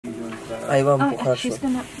Ahí va a Oh, empujar. she's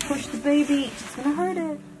gonna push the baby. She's gonna hurt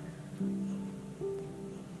it.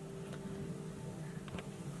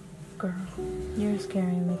 Girl, you're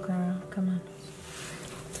scaring me, Clara. Come on.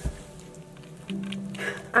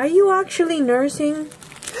 Are you actually nursing?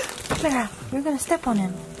 Clara, you're gonna step on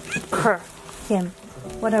him. Her. Him.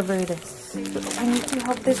 Whatever it is. I need to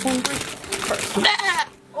help this one breathe first.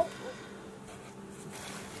 Oh.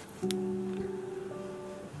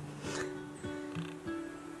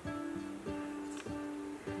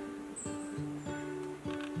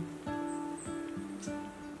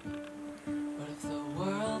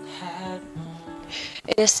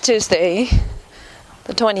 It is Tuesday,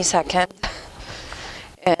 the 22nd,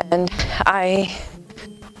 and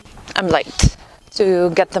I'm late to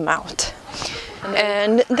get them out.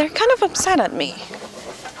 And they're kind of upset at me.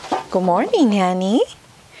 Good morning, Nanny.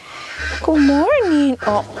 Good morning.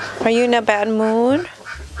 Oh, are you in a bad mood?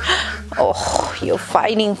 Oh, you're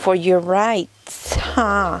fighting for your rights,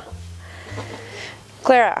 huh?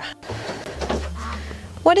 Clara,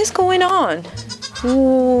 what is going on?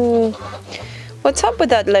 Ooh. What's up with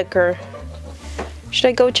that liquor? Should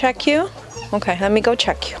I go check you? Okay, let me go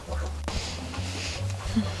check you.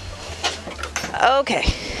 Okay,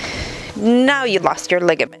 now you lost your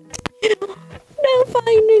ligament. Now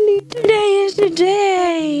finally, today is the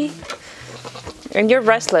day. And you're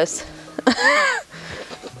restless.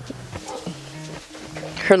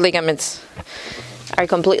 Her ligaments are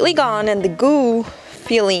completely gone and the goo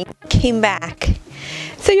feeling came back.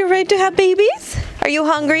 So you're ready to have babies? Are you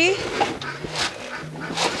hungry?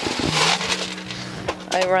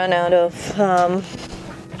 I ran out of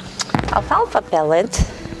alfalfa pellet,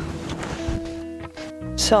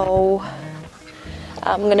 so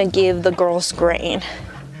I'm gonna give the girls grain.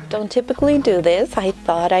 Don't typically do this. I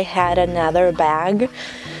thought I had another bag,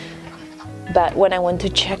 but when I went to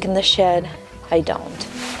check in the shed, I don't.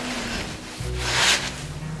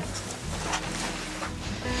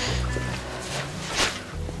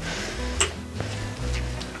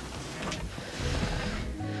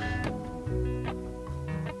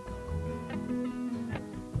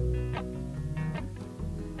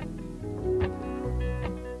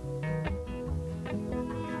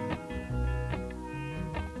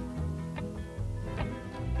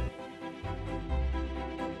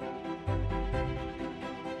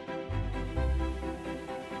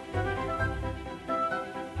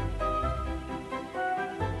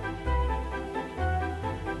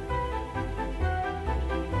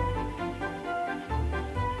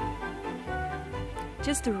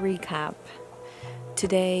 Just to recap,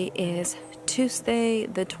 today is Tuesday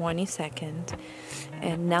the 22nd,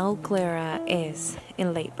 and now Clara is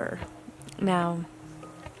in labor. Now,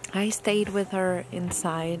 I stayed with her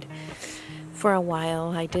inside for a while.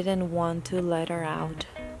 I didn't want to let her out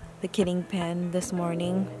the kidding pen this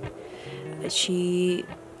morning. She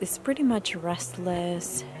is pretty much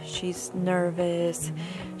restless. She's nervous.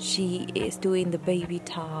 She is doing the baby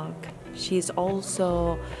talk. She's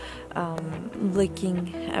also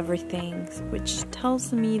licking everything, which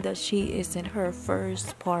tells me that she is in her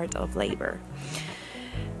first part of labor.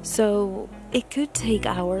 So it could take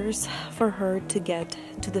hours for her to get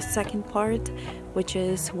to the second part, which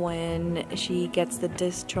is when she gets the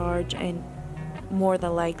discharge and more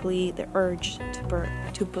than likely the urge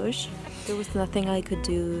to push. There was nothing I could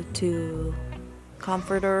do to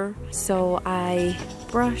comfort her, so I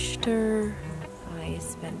brushed her, I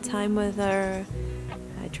spent time with her,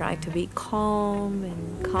 I tried to be calm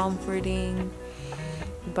and comforting,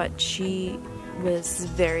 but she was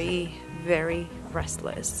very, very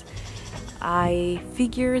restless. I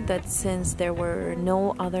figured that since there were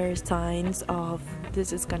no other signs of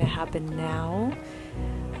this is gonna happen now,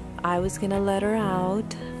 I was gonna let her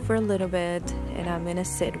out for a little bit and I'm gonna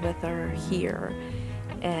sit with her here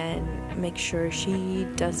and make sure she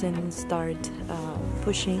doesn't start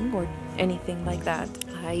pushing or anything like that.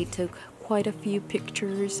 I took quite a few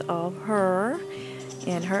pictures of her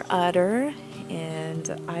and her udder,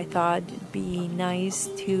 and I thought it'd be nice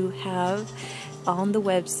to have on the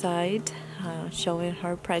website showing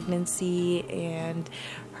her pregnancy and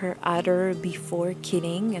her udder before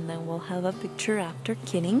kidding, and then we'll have a picture after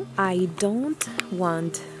kidding. I don't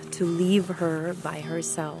want to leave her by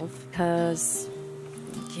herself because,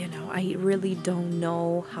 you know, I really don't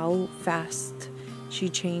know how fast she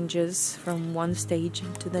changes from one stage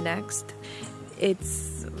to the next.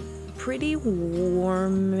 It's pretty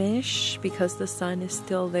warmish because the sun is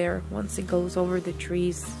still there. Once it goes over the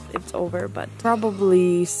trees, it's over, but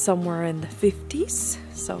probably somewhere in the 50s.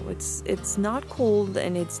 So it's not cold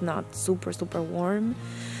and it's not super warm.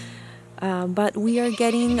 But we are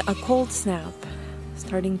getting a cold snap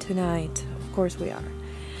starting tonight. Of course we are.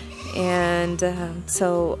 And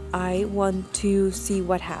so I want to see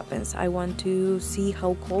what happens. I want to see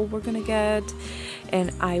how cold we're gonna get,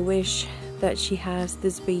 and I wish that she has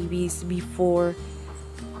these babies before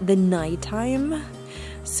the nighttime,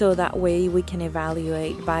 so that way we can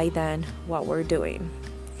evaluate by then what we're doing.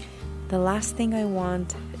 The last thing I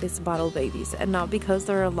want is bottle babies, and not because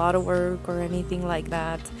they're a lot of work or anything like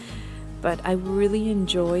that, but I really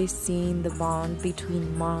enjoy seeing the bond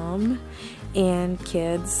between mom and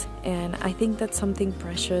kids, and I think that's something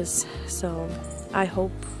precious. So I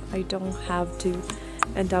hope I don't have to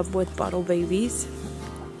end up with bottle babies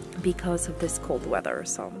because of this cold weather.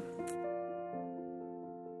 So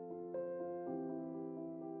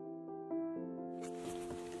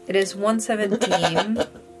it is 1:17.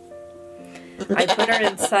 I put her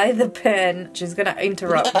inside the pen. She's gonna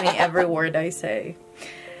interrupt me every word I say.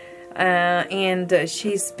 And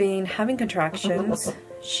she's been having contractions.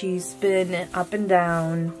 She's been up and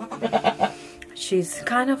down. She's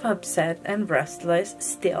kind of upset and restless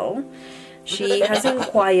still. She hasn't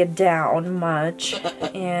quieted down much,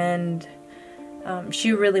 and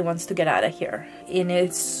she really wants to get out of here. And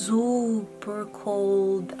it's super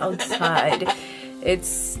cold outside.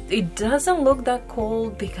 It doesn't look that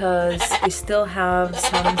cold because we still have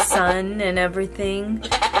some sun and everything,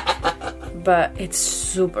 but it's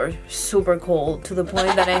super cold, to the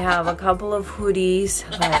point that I have a couple of hoodies,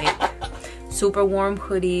 like super warm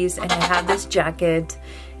hoodies, and I have this jacket,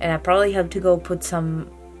 and I probably have to go put some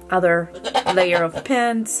other layer of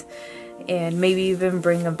pants and maybe even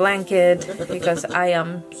bring a blanket because I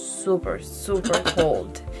am super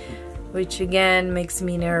cold, which again makes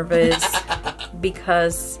me nervous,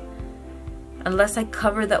 because unless I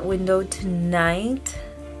cover that window tonight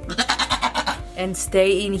and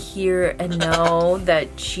stay in here and know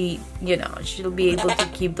that she'll be able to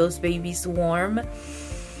keep those babies warm,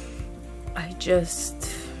 I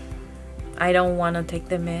don't want to take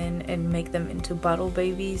them in and make them into bottle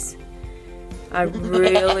babies. I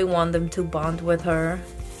really want them to bond with her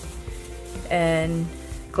and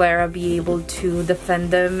Clara be able to defend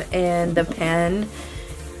them in the pen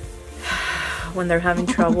when they're having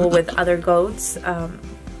trouble with other goats.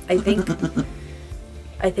 I think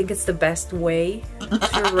it's the best way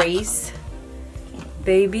to raise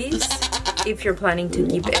babies if you're planning to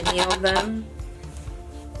keep any of them.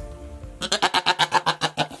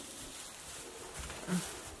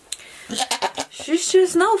 She's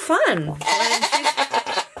just no fun.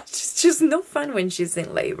 She's just no fun when she's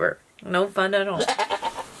in labor. No fun at all.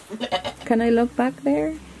 Can I look back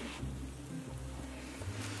there?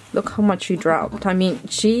 Look how much she dropped. I mean,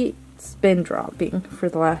 she's been dropping for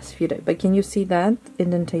the last few days. But can you see that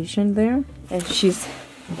indentation there? And she's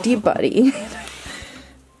debuddy.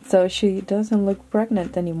 So she doesn't look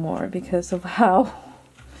pregnant anymore because of how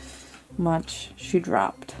much she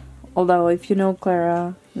dropped. Although if you know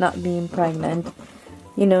Clara not being pregnant,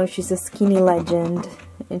 you know she's a skinny legend.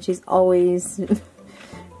 And she's always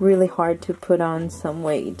really hard to put on some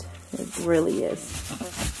weight. It really is.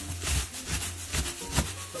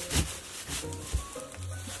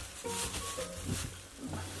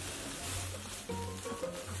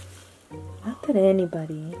 Not that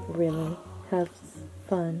anybody really has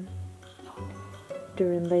fun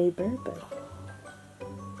during labor, but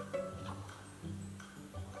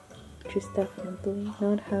she's definitely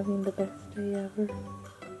not having the best day ever.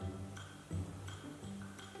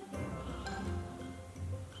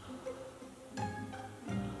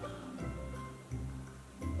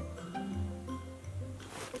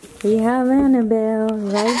 We have Annabelle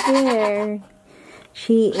right there.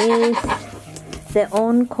 She is the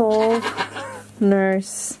on-call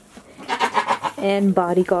nurse and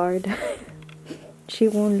bodyguard. She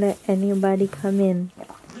won't let anybody come in.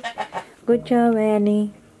 Good job,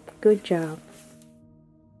 Annie. Good job.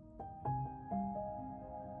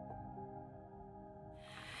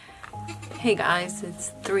 Hey guys,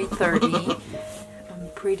 it's 3:30. I'm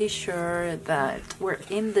pretty sure that we're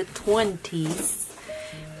in the 20s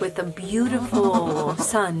with a beautiful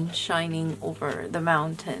sun shining over the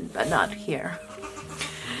mountain, but not here.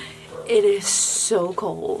 It is so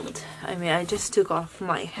cold. I mean, I just took off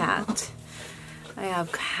my hat. I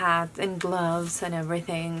have hat and gloves and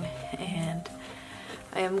everything, and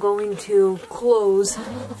I am going to close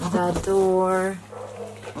the door,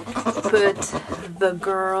 put the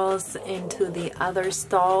girls into the other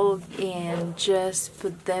stall, and just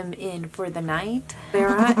put them in for the night.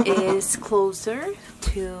 Clara is closer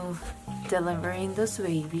to delivering those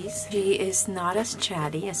babies. She is not as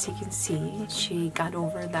chatty, as you can see. She got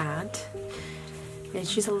over that. And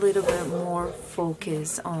she's a little bit more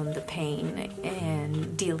focused on the pain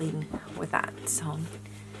and dealing with that. So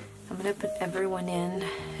I'm gonna put everyone in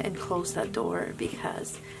and close that door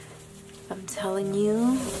because I'm telling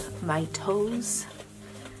you, my toes,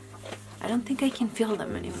 I don't think I can feel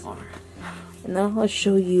them anymore. And now I'll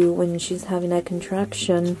show you when she's having a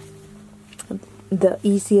contraction. The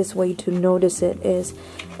easiest way to notice it is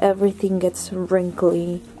everything gets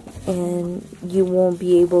wrinkly and you won't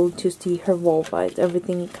be able to see her vulva.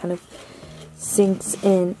 Everything kind of sinks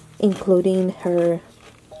in, including her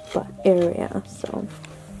butt area. So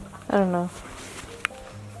I don't know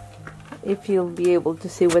if you'll be able to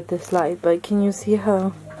see with this light, but can you see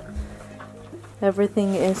how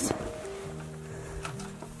everything is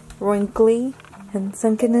wrinkly and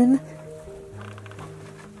sunken in?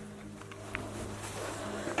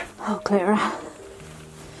 Oh, Clara,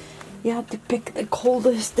 you had to pick the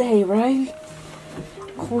coldest day, right?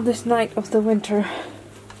 Coldest night of the winter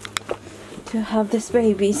to have these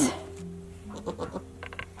babies.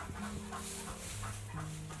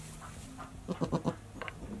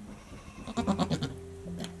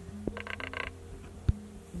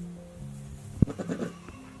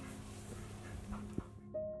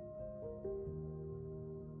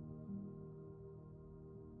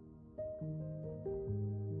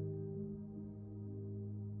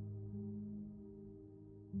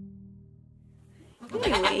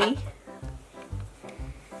 Anyway,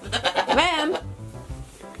 ma'am,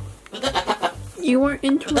 you were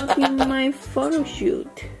interrupting my photo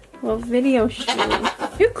shoot, well, video shoot.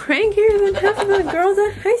 You're crankier than half of the girls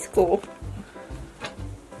at high school.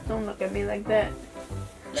 Don't look at me like that.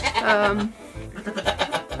 How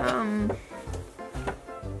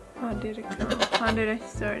did it go? How did I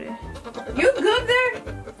start it? You good there?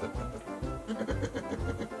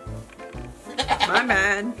 My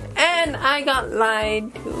bad. And I got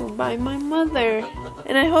lied to by my mother.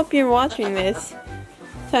 And I hope you're watching this,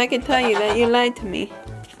 so I can tell you that you lied to me.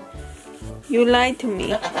 You lied to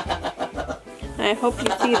me. I hope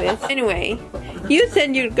you see this. Anyway, you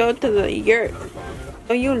said you'd go to the yurt.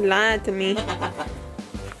 Oh, you lied to me.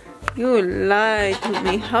 You lied to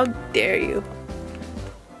me. How dare you?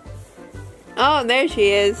 Oh, there she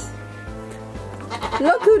is.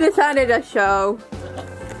 Look who decided to show.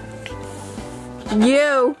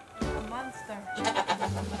 You. Monster. I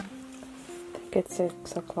think it's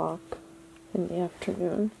 6 o'clock in the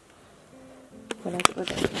afternoon when I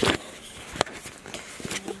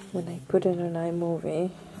put in an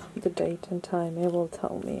iMovie, the date and time, it will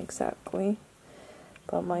tell me exactly.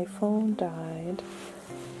 But my phone died.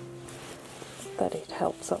 That it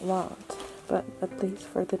helps a lot, but at least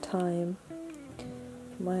for the time.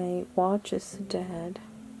 My watch is dead,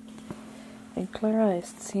 and Clara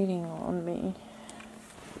is sitting on me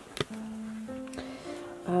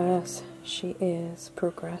as she is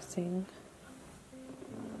progressing.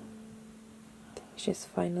 She's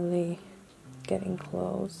finally getting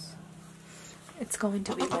close. It's going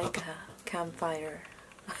to be like a campfire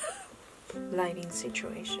lighting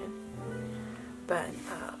situation, but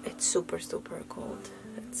it's super cold.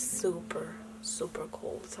 It's super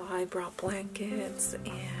cold. So I brought blankets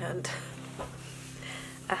and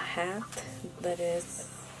a hat that is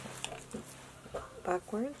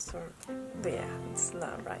backwards, or yeah, it's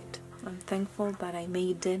not right. I'm thankful that I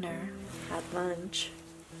made dinner at lunch,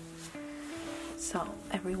 so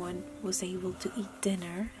everyone was able to eat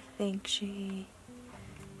dinner. I think she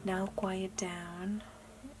now quiet down,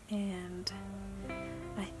 and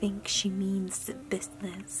I think she means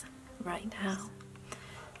business right now.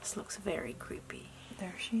 This looks very creepy.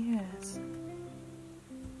 There she is.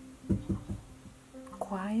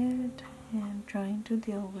 Quiet and trying to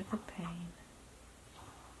deal with the pain.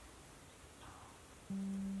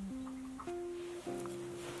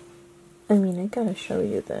 I mean, I gotta show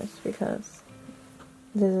you this because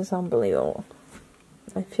this is unbelievable.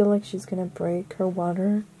 I feel like she's gonna break her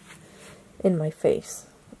water in my face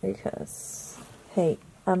because, hey,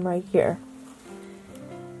 I'm right here.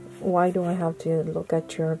 Why do I have to look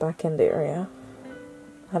at your back end area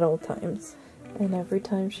at all times? And every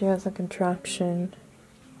time she has a contraction,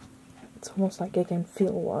 it's almost like I can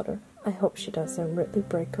feel water. I hope she doesn't really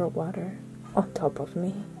break her water on top of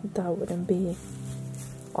me. That wouldn't be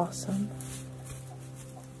awesome.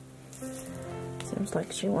 Seems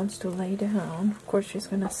like she wants to lay down. Of course she's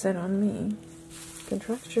gonna sit on me.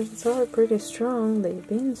 Contractions are pretty strong. They've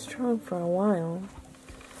been strong for a while.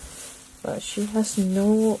 But she has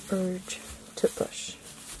no urge to push.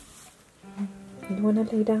 You wanna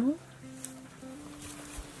lay down?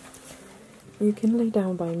 You can lay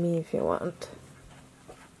down by me if you want.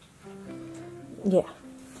 Yeah,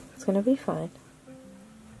 it's gonna be fine.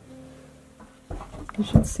 You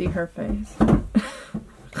should see her face.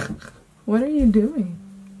 What are you doing?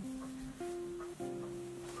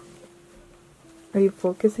 Are you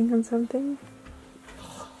focusing on something?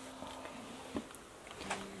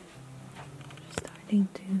 Starting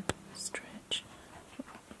to stretch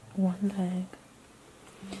one leg.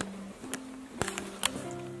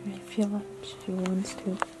 I feel like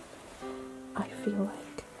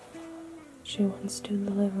she wants to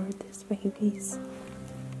deliver these babies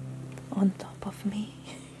on top of me.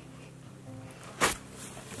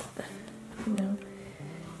 You know,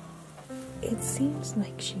 it seems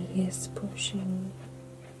like she is pushing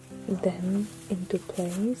them into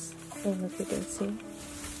place. I don't know if you can see.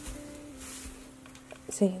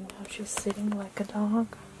 See, now she's sitting like a dog.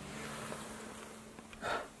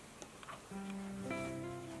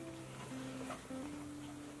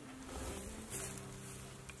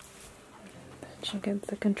 She gets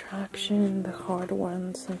the contraction, the hard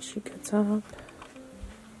ones, and she gets up.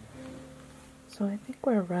 So I think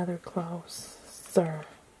we're rather close, sir.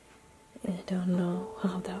 I don't know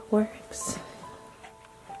how that works,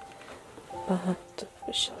 but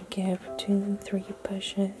she'll give 2-3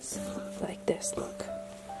 pushes like this. Look.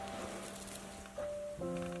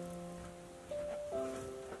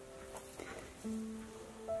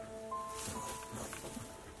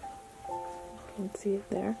 You can see it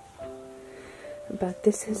there. But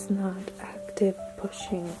this is not active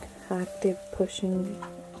pushing. Active pushing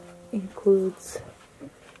includes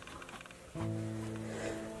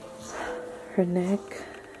her neck,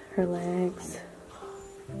 her legs,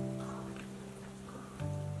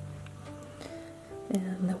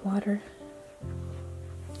 and the water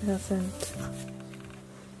hasn't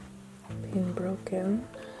been broken.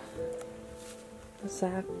 The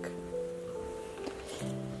sack,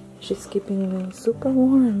 she's keeping me super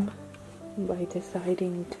warm by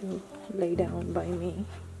deciding to lay down by me.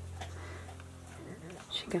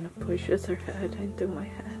 She kind of pushes her head into my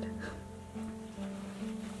head.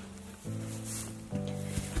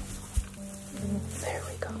 There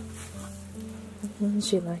we go. And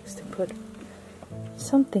she likes to put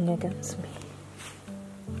something against me.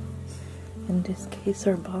 In this case,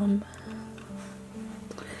 her bum.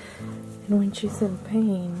 And when she's in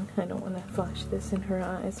pain, I don't want to flash this in her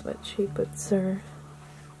eyes, but she puts her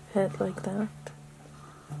head like that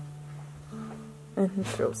and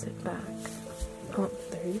throws it back. Oh,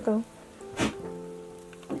 there you go.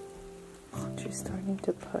 She's starting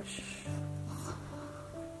to push.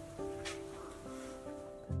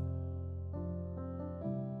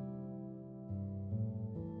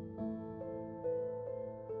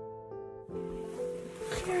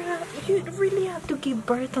 Clara, you really have to give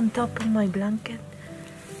birth on top of my blanket?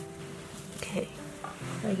 Okay,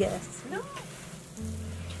 I guess. No.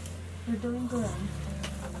 You're doing good.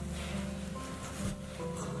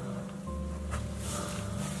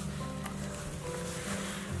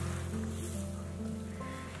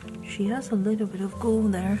 She has a little bit of glue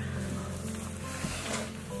there.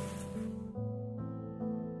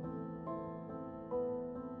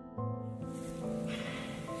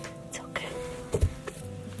 It's okay.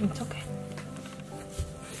 It's okay.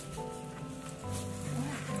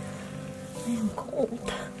 I am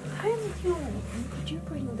cold. I'm you. Could you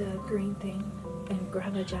bring the green thing and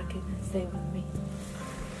grab a jacket and stay with me?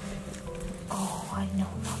 Oh, I know,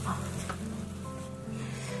 Mama.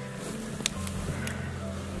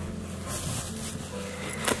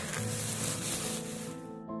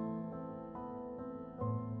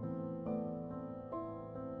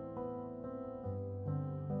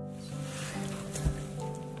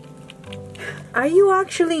 Are you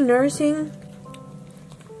actually nursing?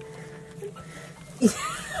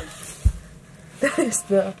 That is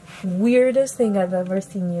the weirdest thing I've ever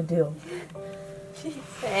seen you do. She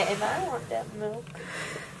said, I want that milk.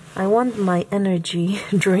 I want my energy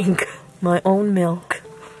drink, my own milk.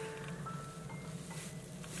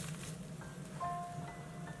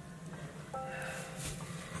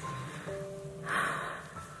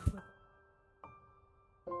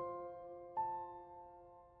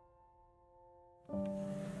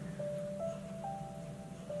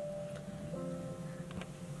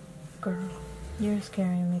 Girl, you're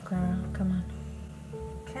scaring me, Clara. Come on.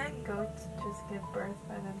 Can't goats just give birth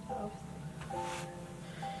by themselves?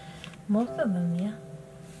 Most of them, yeah.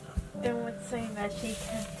 Then what's saying that she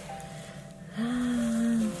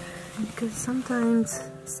can't? Because sometimes,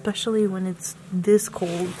 especially when it's this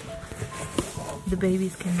cold, the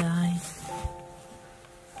babies can die.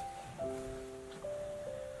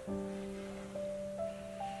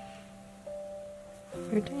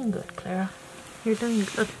 You're doing good, Clara. You're doing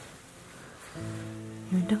good.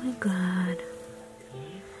 You're doing good.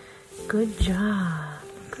 Good job.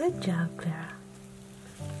 Good job, Clara.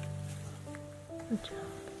 Good job.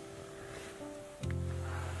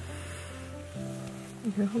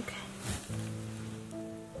 You're okay.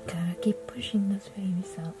 Gotta keep pushing those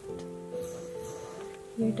babies out.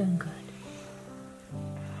 You're doing good.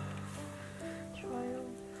 Child.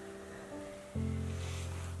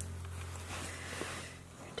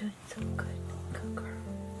 You're doing so good. Good girl.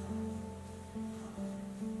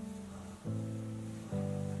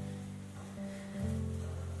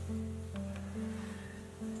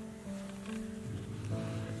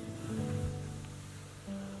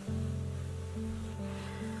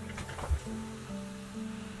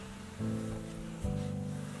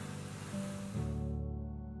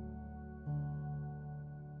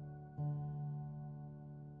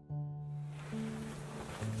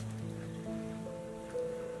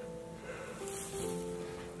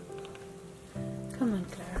 Come on,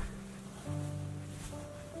 Clara.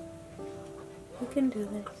 You can do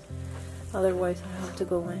this. Otherwise, I have to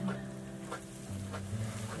go in.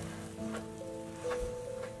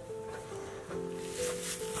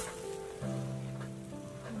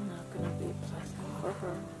 I'm not gonna be pleasant for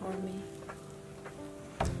her or me.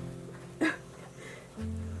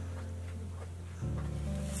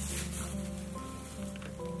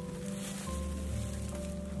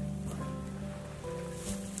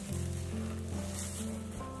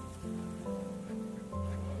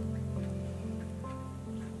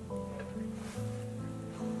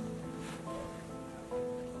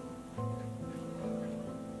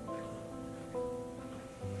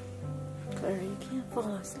 Clara, you can't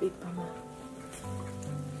fall asleep, Mama.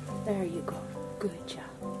 There you go. Good job.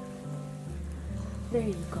 There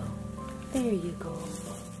you go. There you go.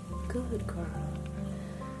 Good girl.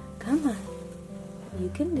 Come on. You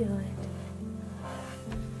can do it.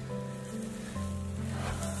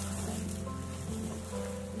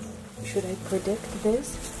 Should I predict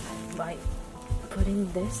this by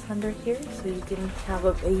putting this under here so you can have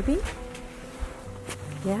a baby?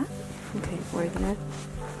 Yeah? Okay, we're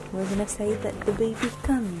gonna say that the baby's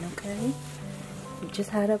coming, okay? You just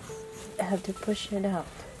have to push it out.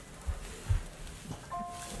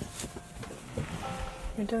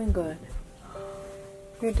 You're doing good.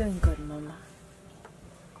 You're doing good, Mama.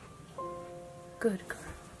 Good girl.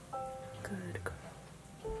 Good girl.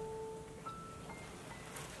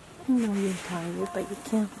 I know you're tired, but you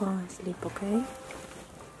can't fall asleep, okay?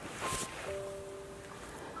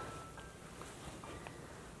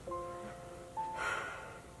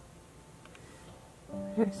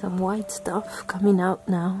 There's some white stuff coming out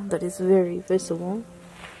now that is very visible.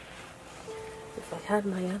 If I had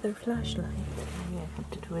my other flashlight, maybe I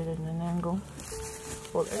have to do it at an angle.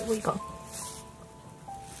 Oh, there we go.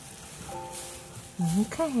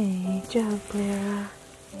 Okay, good job, Clara.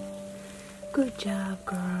 Good job,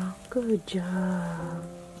 girl. Good job.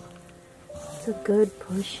 It's a good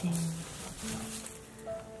pushing.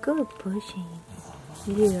 Good pushing.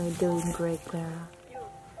 You are doing great, Clara.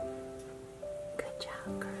 Good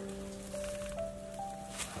job, girl.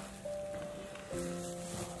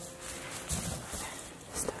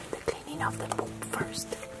 Start the cleaning of the poop first.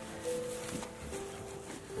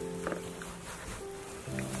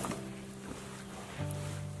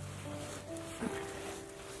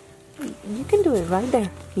 You can do it right there.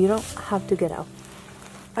 You don't have to get out.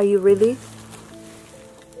 Are you really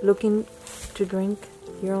looking to drink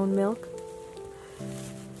your own milk?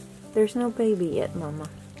 There's no baby yet, Mama.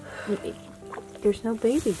 There's no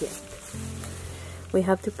baby yet. We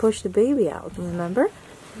have to push the baby out, remember?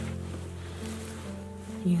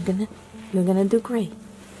 You're gonna do great.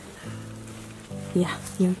 Yeah,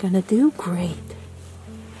 you're gonna do great.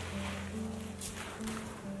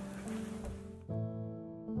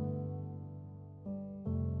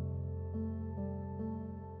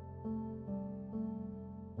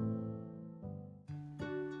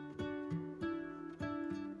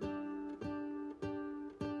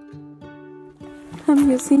 I'm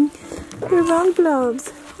using the wrong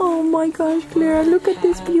gloves. Oh my gosh, Clara, look at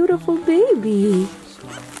this beautiful baby.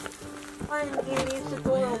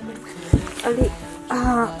 Ali,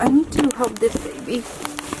 I need to help this baby.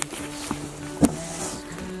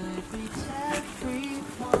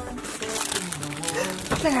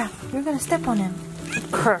 Clara, you're gonna step on him.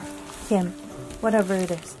 Her, him, whatever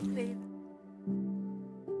it is.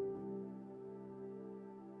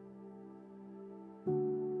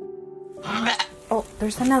 Oh,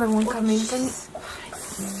 there's another one coming.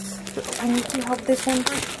 I need to help this one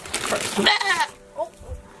first.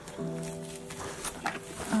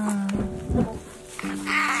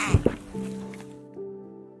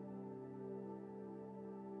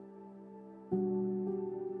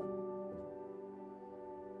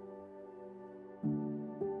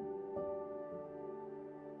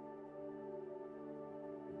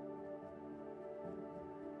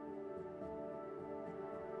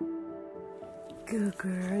 good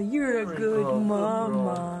girl. You're a good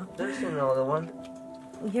mama. There's another one.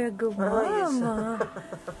 You're a good mama.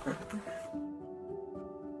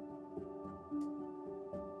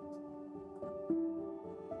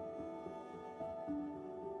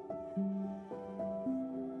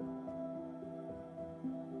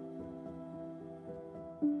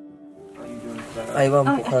 Ahí va a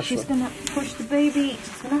empujar. She's gonna push the baby.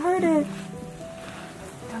 She's gonna hurt it.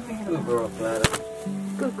 Come here. Good girl, Clara.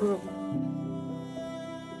 Good girl.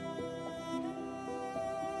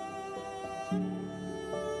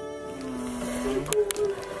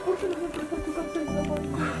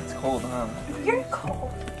 It's cold, huh? You're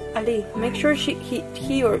cold. Ali, make sure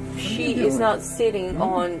he or she is not sitting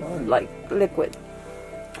on like liquid.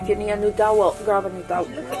 If you need a new towel, grab a new towel.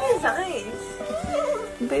 Look at his eyes.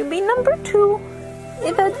 Baby number 2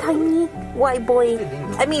 is a tiny white boy.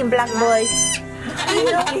 I mean black boy. I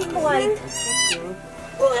know he's white.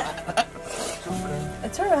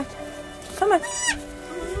 It's alright. Come on.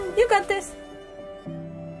 You got this.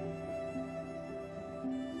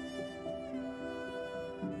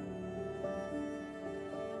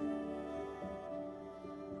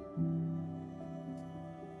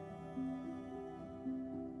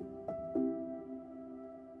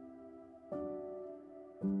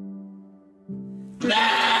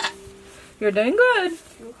 You're doing good.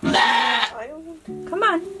 Come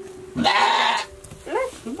on.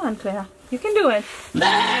 Come on, Clara. You can do it.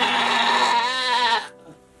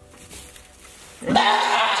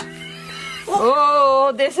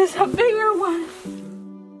 Oh, this is a bigger one.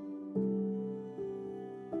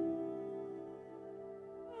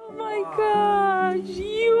 Oh my gosh,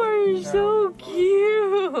 you are so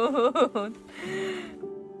cute.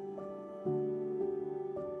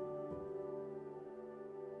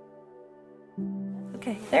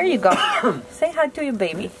 Okay, there you go. Say hi to your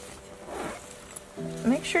baby.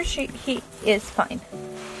 Make sure he is fine.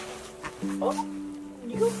 Oh,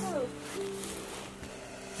 you You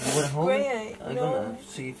wanna hold Gray it? eye. I'm No. gonna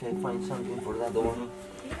see if I find something for that door.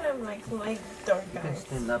 have like dark You can eyes.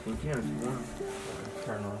 stand up in here if you want.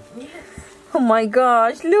 Turn on. Oh my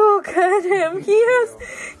gosh, look at him. He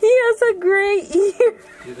has a gray ear.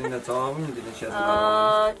 Do you think that's all of them? Do you think she has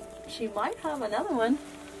another one? She might have another one.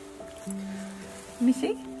 Let me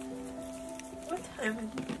see. What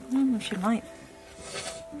time? She might.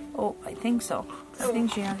 Oh, I think so. I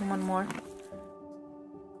think she has one more.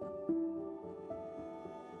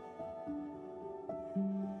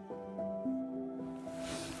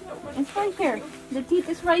 It's right here. The teeth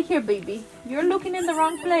is right here, baby. You're looking in the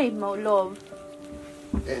wrong place, my love.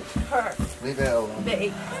 It's Her. leave it alone. The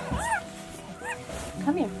egg.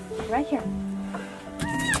 Come here. Right here.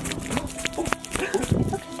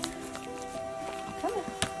 Come here.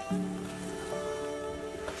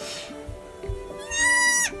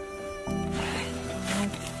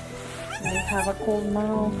 You have a cold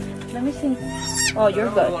mouth. Let me see. Oh, you're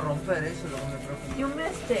good. You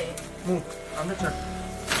missed it. I'm gonna turn.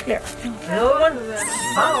 Here. No one.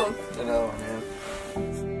 Oh. Another one, yeah.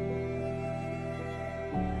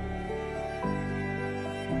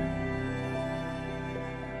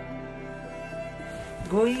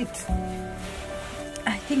 Go eat.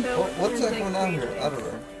 I think What's that going on here? Out of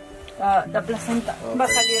her? la placenta Okay. va a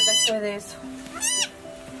salir después de eso.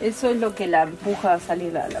 Eso es lo que la empuja a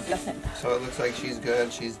salir a la placenta. So it looks like she's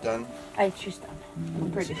good. She's done. She's done.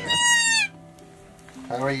 I'm pretty sure.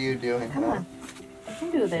 How are you doing? Come on. I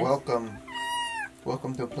can do this. Welcome.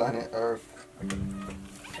 Welcome to planet Earth.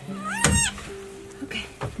 Okay.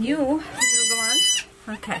 You go on.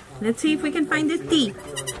 Okay. Let's see if we can find this teeth.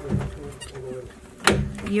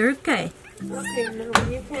 You're okay. Okay, no,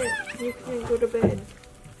 you can't go to bed.